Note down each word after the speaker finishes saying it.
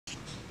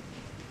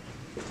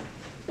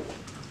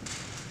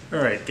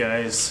Alright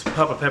guys,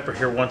 Papa Pepper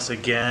here once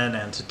again,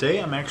 and today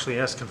I'm actually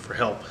asking for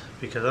help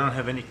because I don't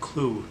have any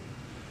clue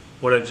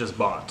what I just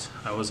bought.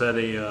 I was at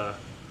a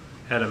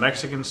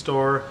Mexican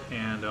store,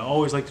 and I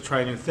always like to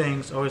try new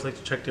things, always like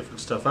to check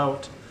different stuff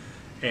out,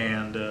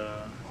 and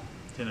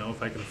you know,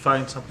 if I can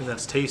find something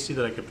that's tasty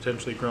that I could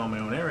potentially grow in my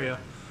own area,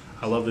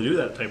 I love to do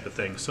that type of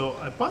thing. So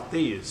I bought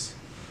these,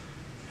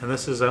 and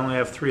I only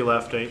have 3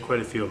 left. I ate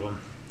quite a few of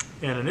them,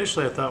 and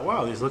initially I thought,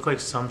 wow, these look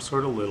like some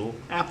sort of little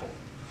apple.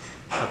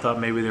 I thought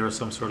maybe they were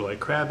some sort of like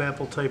crab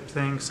apple type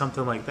thing,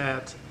 something like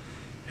that,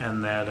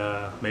 and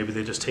that maybe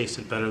they just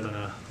tasted better than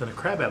a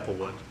crab apple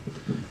would.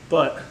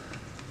 But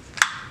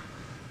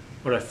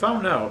what I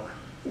found out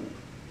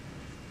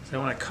is that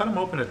when I cut them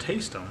open to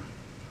taste them,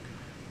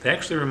 they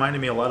actually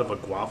reminded me a lot of a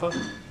guava,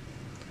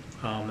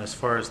 as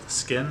far as the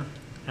skin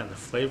and the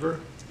flavor.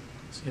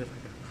 Let's see if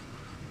I can.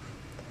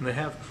 And they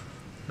have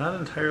not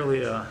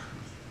entirely a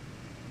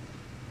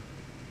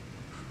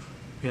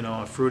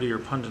fruity or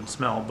pungent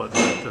smell, but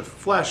the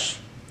flesh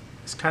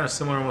is kind of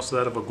similar almost to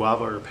that of a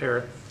guava or a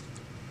pear.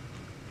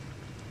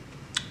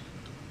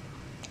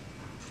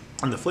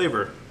 And the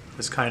flavor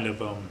is kind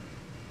of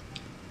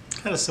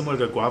similar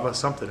to guava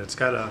something. It's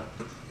got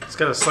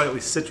a slightly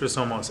citrus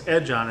almost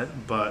edge on it,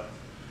 but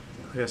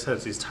like I said,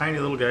 it's these tiny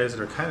little guys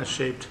that are kind of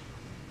shaped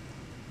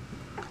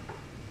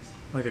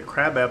like a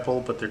crab apple,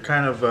 but they're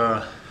kind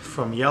of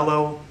from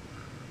yellow,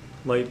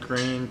 light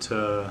green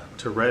to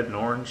red and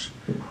orange.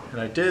 And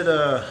I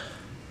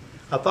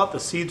thought the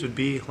seeds would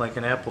be like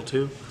an apple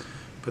too,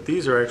 but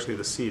these are actually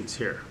the seeds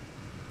here.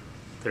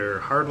 They're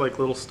hard like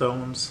little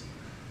stones,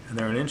 and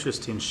they're an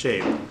interesting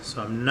shape.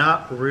 So I'm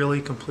not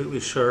really completely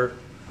sure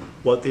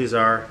what these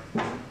are,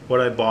 what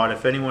I bought.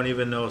 If anyone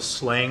even knows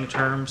slang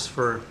terms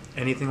for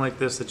anything like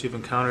this that you've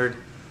encountered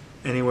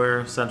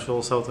anywhere,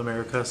 Central, South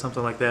America,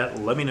 something like that,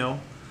 let me know.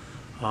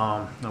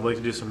 I'd like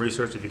to do some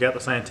research. If you got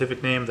the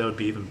scientific name, that would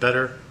be even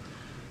better.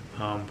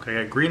 I got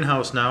a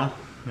greenhouse now,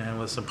 and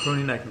with some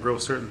pruning I can grow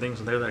certain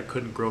things in there that I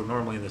couldn't grow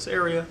normally in this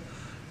area.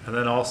 And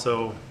then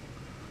also,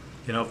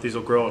 you know, if these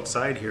will grow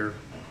outside here,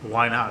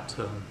 why not?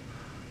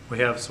 We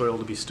have soil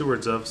to be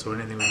stewards of, so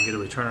anything we can get a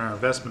return on our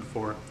investment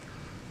for.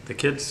 The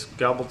kids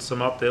gobbled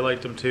some up, they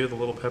liked them too, the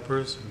little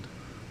peppers, and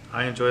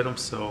I enjoyed them,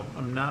 so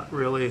I'm not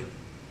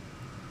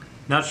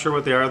sure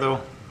what they are though.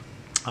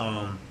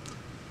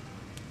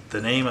 The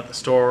name at the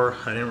store,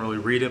 I didn't really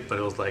read it, but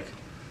it was like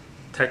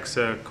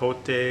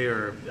Texacote,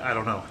 or I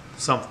don't know,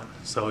 something.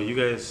 So you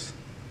guys,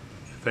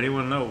 if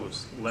anyone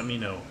knows, let me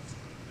know.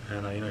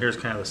 And you know, here's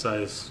kind of the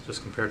size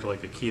just compared to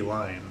like a key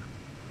lime.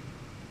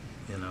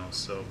 You know,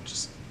 so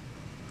just,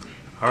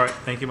 all right,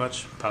 thank you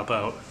much. Pop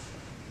out.